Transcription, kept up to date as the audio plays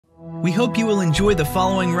We hope you will enjoy the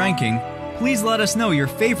following ranking. Please let us know your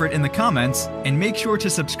favorite in the comments, and make sure to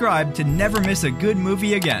subscribe to never miss a good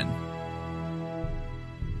movie again.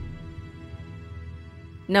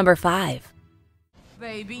 Number 5.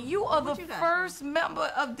 Baby, you are the first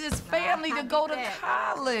member of this family to go to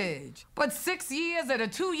college. But 6 years at a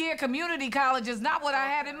 2-year community college is not what I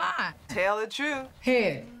had in mind. Tell the truth.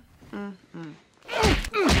 Here.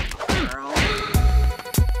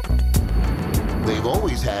 They've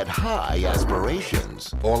always had high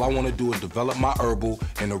aspirations. All I want to do is develop my herbal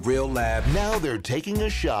in a real lab. Now they're taking a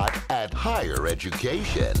shot at higher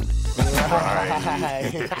education.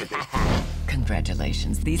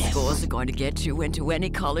 Congratulations. These scores are going to get you into any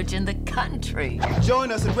college in the country.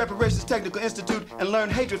 Join us at Reparations Technical Institute and learn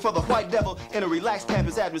hatred for the white devil in a relaxed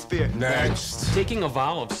campus atmosphere. Next. Taking a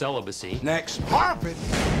vow of celibacy. Next. Harping,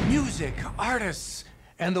 music, artists,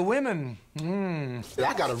 and the women.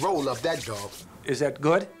 I gotta roll up that dog. Is that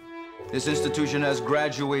good? This institution has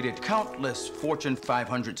graduated countless Fortune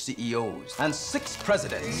 500 CEOs and 6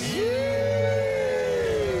 presidents.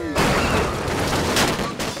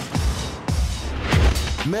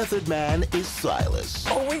 Method Man is Silas.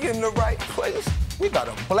 Oh, we in the right place. We got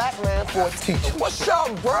a black man for a teacher. What's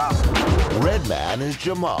up, bro? Red Man is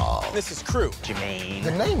Jamal. This is Crew. Jermaine.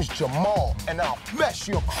 The name's Jamal, and I'll mess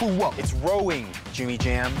your crew up. It's rowing, Jimmy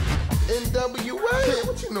Jam. NWA? Hey,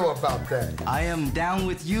 what you know about that? I am down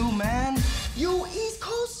with you, man. You East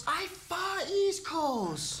Coast? I far East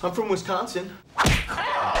Coast. I'm from Wisconsin.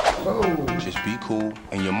 Oh. Just be cool,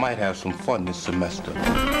 and you might have some fun this semester.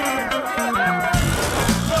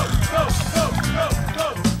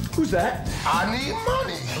 Who's that? I need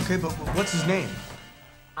money. Okay, but what's his name?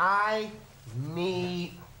 I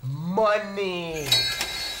need money.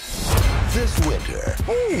 This winter,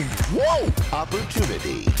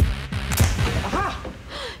 opportunity. Aha!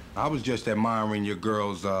 I was just admiring your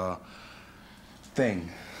girl's,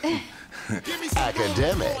 thing.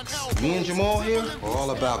 Academics. Me and Jamal here are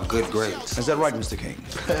all about good grades. Is that right, Mr. King?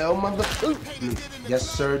 Hell, mother. Yes,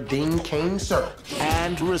 sir. Dean King, sir.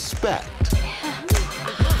 And respect.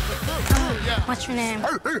 What's your name?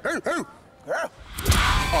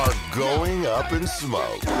 Are going up in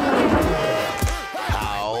smoke.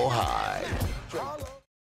 How high?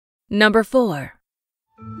 Number 4.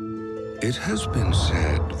 It has been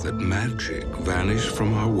said that magic vanished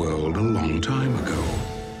from our world a long time ago.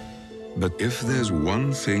 But if there's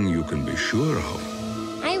one thing you can be sure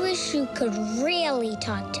of, I wish you could really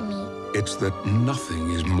talk to me. it's that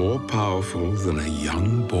nothing is more powerful than a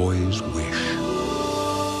young boy's wish.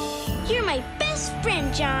 You're my best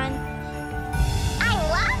friend, John. I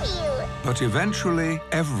love you. But eventually,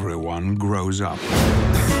 everyone grows up.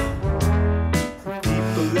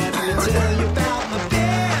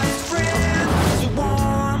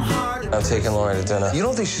 I'm taking Lauren to dinner. You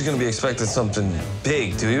don't think she's gonna be expecting something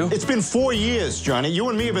big, do you? It's been 4 years, Johnny. You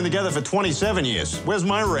and me have been together for 27 years. Where's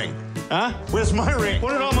my ring? Huh? Where's my ring?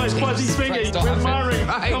 What did all my fuzzy fingers? Where's my ring?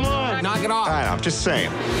 Come on. Knock it off. All right, I'm just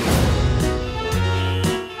saying. Man.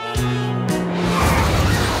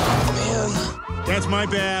 That's my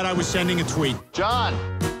bad. I was sending a tweet. John.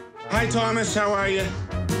 Hi, Thomas. How are you?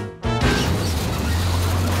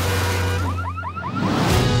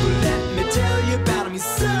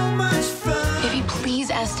 Baby, please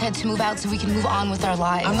ask Ted to move out so we can move on with our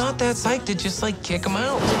lives. I'm not that psyched to just, like, kick him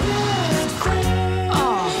out.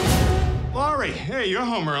 Oh. Laurie, hey, you're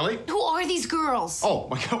home early. Who are these girls? Oh,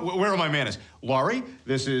 my God, where are my manners? Laurie,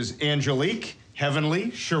 this is Angelique,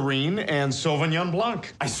 Heavenly, Shireen, and Sauvignon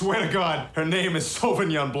Blanc. I swear to God, her name is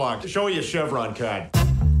Sauvignon Blanc. Show her your Chevron card.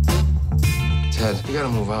 Ted, you gotta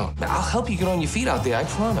move out. I'll help you get on your feet out there, I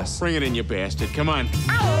promise. Bring it in, you bastard. Come on.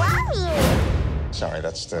 I love you. Sorry,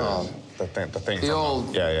 that's the thing. The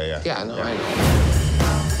old... Yeah. Yeah, I know.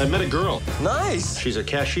 I met a girl. Nice. She's a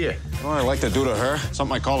cashier. You know what I like to do to her?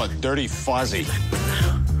 Something I call a dirty fuzzy.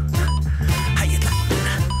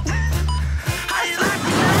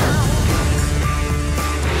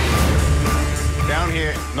 Down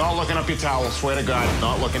here, not looking up your towel, swear to God,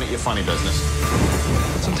 not looking at your funny business.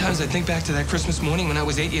 Sometimes I think back to that Christmas morning when I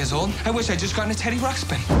was 8 years old. I wish I'd just gotten a Teddy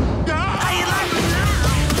Ruxpin.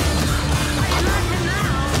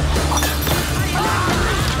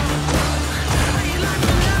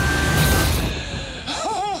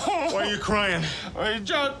 Why are you crying? I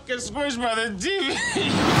just get squished by the TV.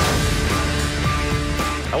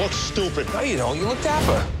 I look stupid. No, you don't. You look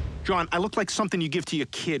dapper. John, I look like something you give to your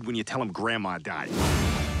kid when you tell him grandma died.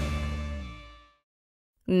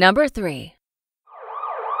 Number 3.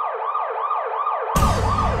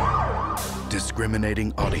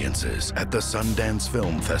 Discriminating audiences at the Sundance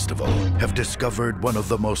Film Festival have discovered one of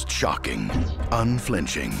the most shocking,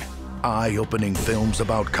 unflinching, eye-opening films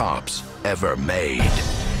about cops ever made.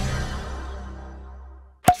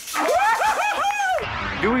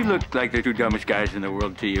 Do we look like the two dumbest guys in the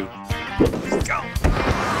world to you?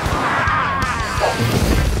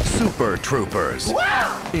 Super Troopers.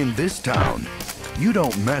 In this town, you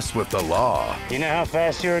don't mess with the law. You know how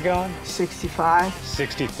fast you were going? 65.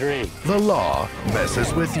 63. The law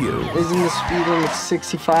messes with you. Isn't the speed limit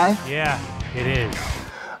 65? Yeah, it is.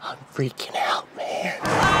 I'm freaking out, man.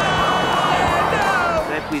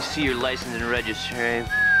 Can I please see your license and registration?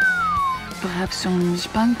 Perhaps some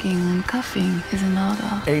spanking and cuffing is in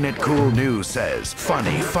order. Ain't It Cool News says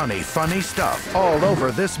funny stuff all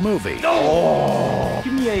over this movie. Oh!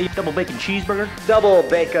 Give me a double bacon cheeseburger. Double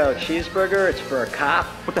bacon cheeseburger? It's for a cop?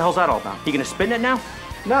 What the hell's that all about? You gonna spit in it now?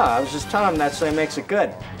 No, I was just telling him that so he makes it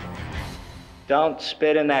good. Don't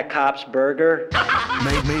spit in that cop's burger.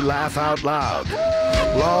 Made me laugh out loud.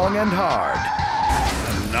 Long and hard.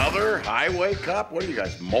 Another highway cop? What are you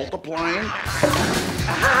guys, multiplying?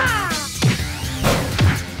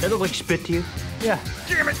 That look like spit to you? Yeah.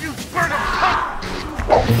 Damn it, you burn it!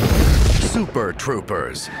 Super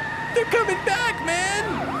Troopers. They're coming back, man!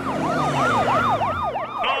 Pull the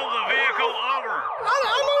vehicle over!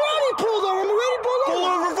 I'm already pulled over. Pull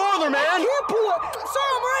over farther, man! I can't pull it. Sir,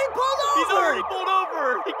 I'm already pulled over. He's already pulled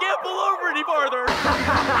over! He can't pull over any farther!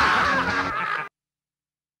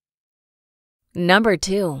 Number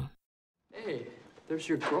 2. Hey, there's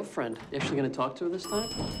your girlfriend. You actually gonna talk to her this time?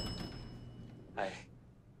 I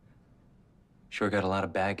sure got a lot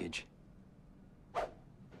of baggage.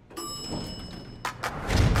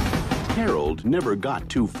 Harold never got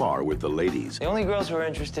too far with the ladies. The only girls who are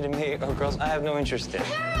interested in me are girls I have no interest in.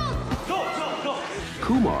 Go!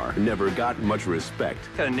 Kumar never got much respect.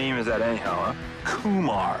 What kind of name is that anyhow, huh?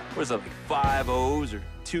 Kumar. What is that, like 5 O's or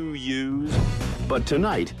 2 U's? But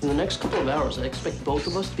tonight... In the next couple of hours, I expect both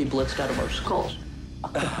of us to be blitzed out of our skulls.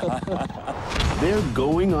 They're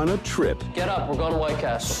going on a trip. Get up, we're going to White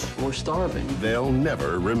Castle. We're starving. They'll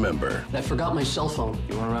never remember. I forgot my cell phone.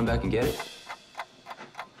 You want to run back and get it?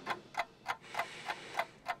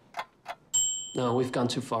 No, we've gone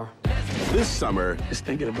too far. This summer... Just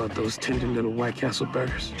thinking about those tender little White Castle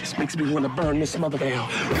burgers just makes me want to burn this mother down.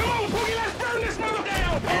 Come on, Boogie, let's burn this mother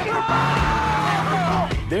down!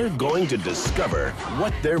 They're going to discover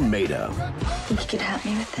what they're made of. Think you could help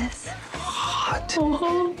me with this? Hot.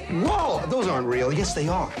 Whoa, those aren't real. Yes, they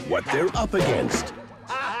are. What they're up against.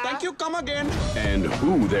 Thank you, come again. And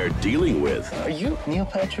who they're dealing with. Are you Neil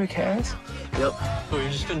Patrick Harris? Yep. So we've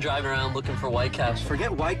just been driving around looking for White Castle. Forget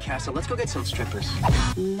White Castle. Let's go get some strippers.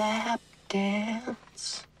 Lap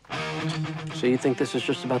dance. So you think this is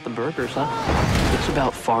just about the burgers, huh? It's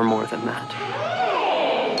about far more than that.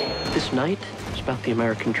 This night is about the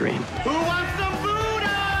American dream. Who wants some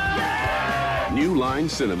Buddha? New Line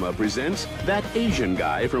Cinema presents That Asian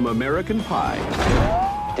Guy from American Pie.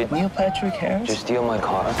 Did Neil Patrick Harris Just steal my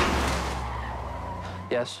car?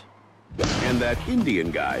 Yes. And That Indian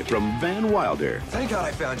Guy from Van Wilder. Thank God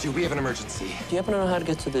I found you. We have an emergency. Do you happen to know how to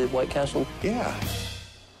get to the White Castle? Yeah.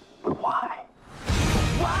 But why?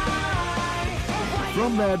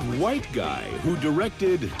 From that white guy who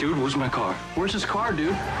directed... Dude, where's my car? Where's his car,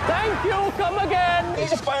 dude? Thank you! Come again!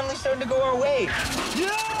 Things are finally starting to go our way.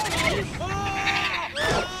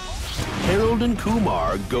 Harold and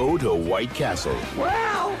Kumar go to White Castle.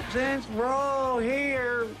 Well, since we're all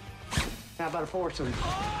here, how about a foursome?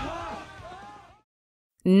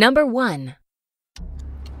 Number 1.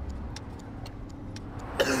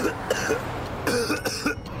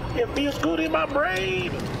 It feels good in my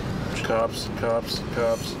brain. Cops.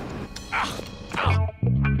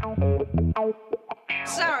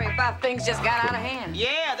 Sorry about things just got out of hand.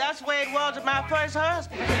 Yeah, that's the way it was with my first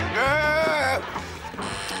husband.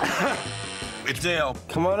 It's Dale.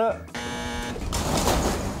 Come on up.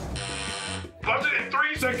 Buzz it in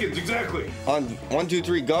 3 seconds, exactly. On 1, 2,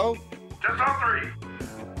 3, go. Just on 3.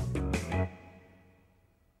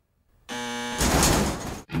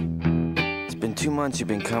 It's been 2 months you've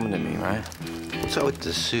been coming to me, right? What's up with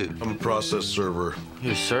the suit? I'm a process server.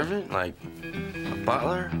 You're a servant? Like a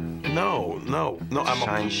butler? No.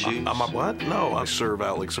 Shine shoes? I'm a what? No, I serve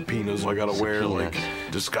out like subpoenas. I gotta wear like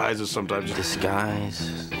disguises sometimes.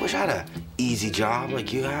 Disguise? Wish I had an easy job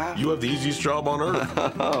like you have. You have the easiest job on earth.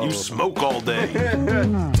 You smoke all day.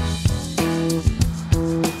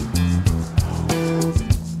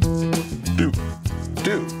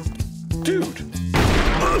 Dude.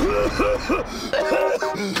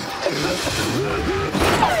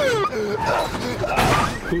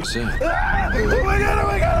 Who's that? Oh my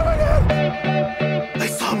God! They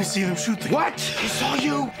saw me see them shoot the... What? They saw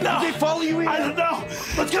you? No. Did they follow you in? I don't know.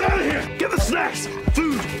 Let's get out of here. Get the snacks.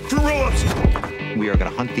 Food for roll. gloves. We are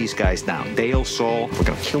gonna hunt these guys down. Dale, Saul, we're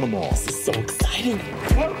gonna kill them all. This is so exciting.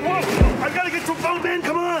 What? I gotta get to a boat, man.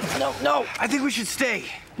 Come on. No. I think we should stay.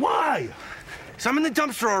 Why? So I'm in the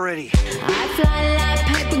dumpster already. I fly like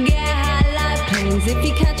paper, get high like planes. If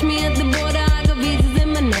you catch me at the border, I got visas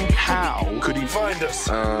in my name. How could he find us?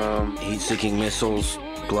 Heat-seeking missiles,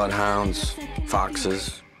 bloodhounds,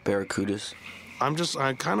 foxes, barracudas. I'm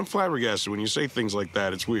kind of flabbergasted when you say things like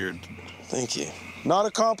that. It's weird. Thank you. Not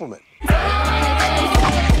a compliment. You're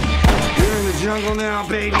in the jungle now,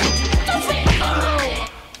 baby.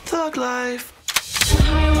 Thug life.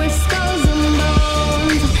 Highway skulls and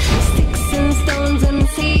bones, sticks and stones and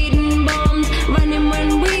seed and bombs, running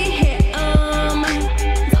when we hit 'em.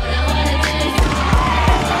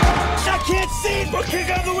 I can't see it, but kick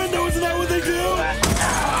out the window. Isn't that what they do?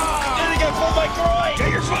 Gonna get pulled by groin. Get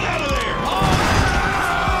your foot out of there.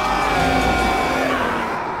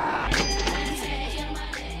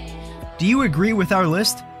 Do you agree with our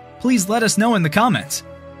list? Please let us know in the comments.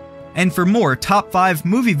 And for more top 5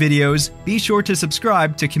 movie videos, be sure to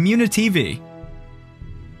subscribe to communiTV.